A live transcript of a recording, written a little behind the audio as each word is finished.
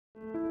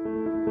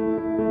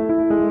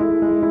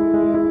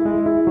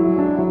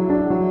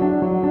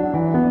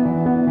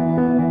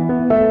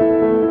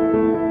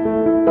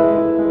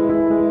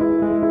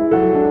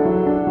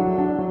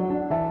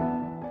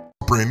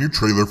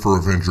trailer for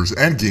Avengers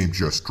Endgame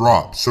just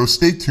dropped, so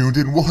stay tuned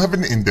and we'll have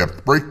an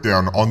in-depth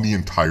breakdown on the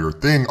entire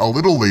thing a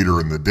little later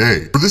in the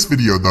day. For this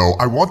video though,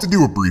 I want to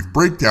do a brief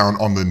breakdown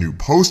on the new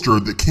poster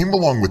that came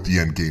along with the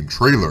Endgame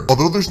trailer.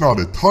 Although there's not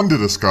a ton to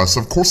discuss,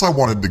 of course I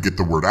wanted to get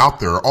the word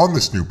out there on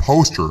this new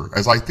poster,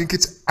 as I think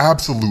it's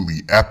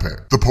absolutely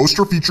epic. The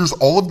poster features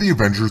all of the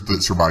Avengers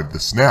that survived the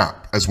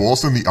snap, as well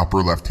as in the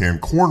upper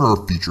left-hand corner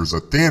features a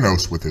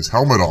Thanos with his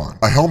helmet on.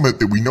 A helmet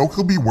that we know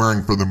he'll be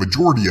wearing for the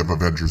majority of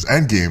Avengers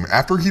Endgame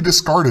after he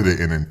discarded it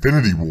in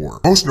Infinity War.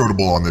 Most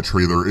notable on the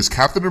trailer is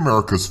Captain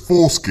America's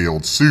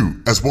full-scaled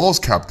suit, as well as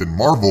Captain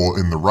Marvel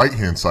in the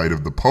right-hand side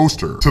of the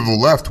poster. To the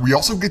left, we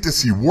also get to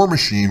see War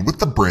Machine with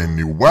the brand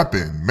new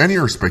weapon. Many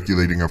are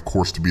speculating, of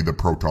course, to be the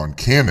proton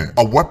cannon,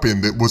 a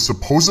weapon that was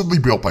supposedly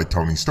built by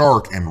Tony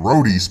Stark and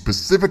Rhodey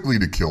specifically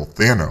to kill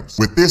Thanos,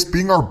 with this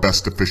being our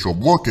best official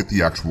look at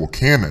the actual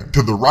cannon.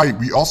 To the right,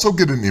 we also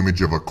get an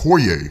image of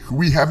Okoye, who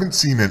we haven't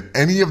seen in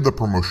any of the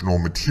promotional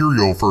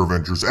material for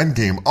Avengers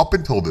Endgame up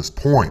until this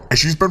point, as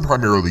she's been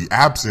primarily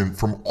absent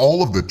from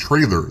all of the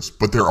trailers,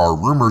 but there are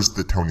rumors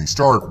that Tony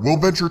Stark will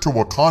venture to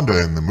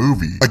Wakanda in the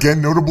movie.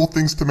 Again, notable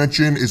things to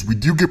mention is we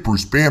do get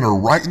Bruce Banner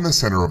right in the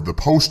center of the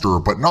poster,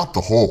 but not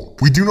the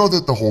Hulk. We do know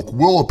that the Hulk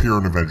will appear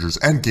in Avengers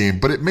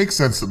Endgame, but it makes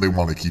sense that they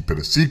want to keep it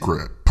a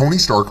secret. Tony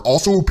Stark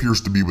also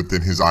appears to be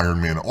within his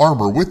Iron Man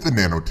armor with the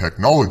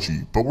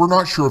nanotechnology, but we're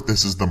not sure if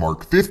this is the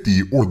Mark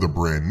 50 or the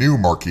brand new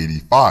Mark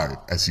 85,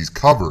 as he's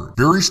covered.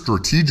 Very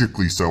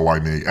strategically so, I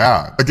may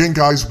add. Again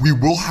guys, we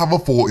will have a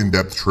full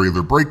in-depth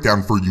trailer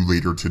breakdown for you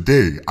later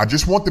today. I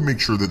just want to make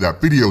sure that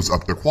that video's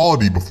up to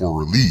quality before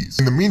release.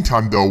 In the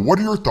meantime though, what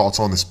are your thoughts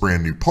on this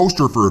brand new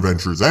poster for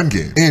Avengers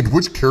Endgame? And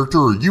which character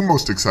are you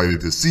most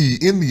excited to see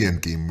in the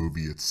Endgame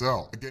movie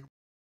itself? Again,